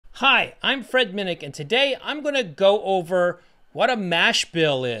Hi, I'm Fred Minnick, and today I'm going to go over what a mash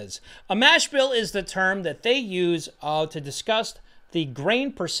bill is. A mash bill is the term that they use to discuss the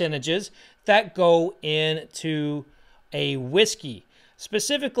grain percentages that go into a whiskey,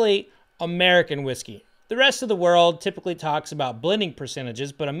 specifically American whiskey. The rest of the world typically talks about blending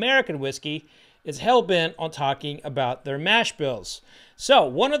percentages, but American whiskey is hell-bent on talking about their mash bills. So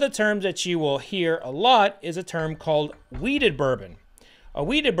one of the terms that you will hear a lot is a term called wheated bourbon. A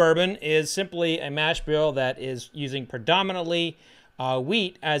wheated bourbon is simply a mash bill that is using predominantly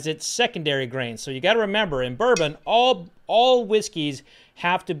wheat as its secondary grain. So you got to remember, in bourbon, all whiskeys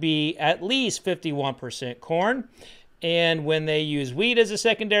have to be at least 51% corn. And when they use wheat as a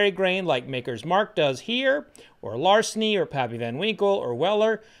secondary grain, like Maker's Mark does here, or Larceny, or Pappy Van Winkle, or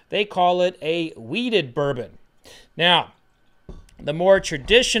Weller, they call it a wheated bourbon. Now, the more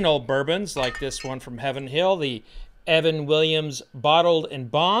traditional bourbons, like this one from Heaven Hill, the Evan Williams Bottled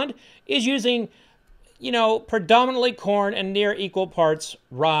and Bond, is using, predominantly corn and near equal parts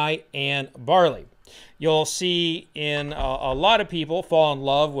rye and barley. You'll see in a lot of people fall in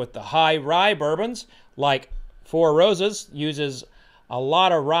love with the high rye bourbons, like Four Roses uses a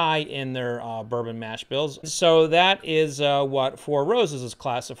lot of rye in their bourbon mash bills. So that is what Four Roses is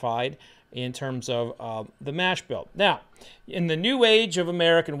classified in terms of the mash bill. Now, in the new age of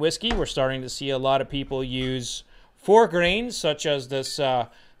American whiskey, we're starting to see a lot of people use four grains, such as this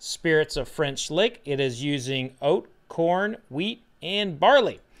Spirits of French Lick. It is using oat, corn, wheat, and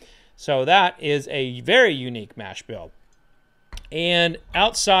barley. So that is a very unique mash bill. And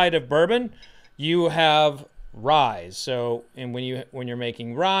outside of bourbon, you have rye. So, and when you're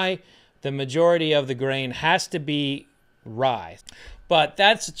making rye, the majority of the grain has to be rye. But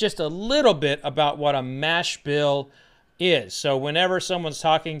that's just a little bit about what a mash bill is. So whenever someone's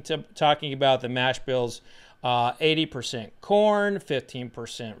talking about the mash bills, 80% corn,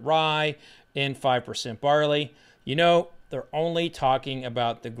 15% rye, and 5% barley, they're only talking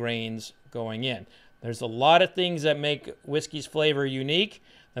about the grains going in. There's a lot of things that make whiskey's flavor unique.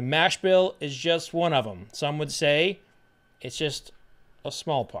 The mash bill is just one of them. Some would say it's just a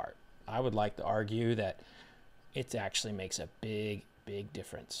small part. I would like to argue that it actually makes a big, big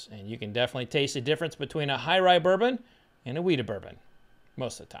difference. And you can definitely taste the difference between a high rye bourbon and a wheated bourbon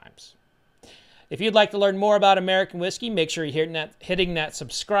most of the times. If you'd like to learn more about American whiskey, make sure you're hitting that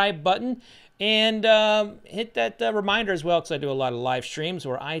subscribe button and hit that reminder as well, because I do a lot of live streams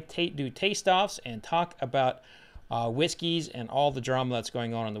where I do taste-offs and talk about whiskeys and all the drama that's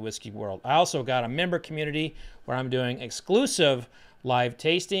going on in the whiskey world. I also got a member community where I'm doing exclusive live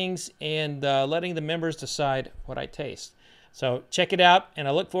tastings and letting the members decide what I taste. So check it out, and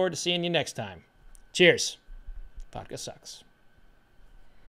I look forward to seeing you next time. Cheers. Vodka sucks.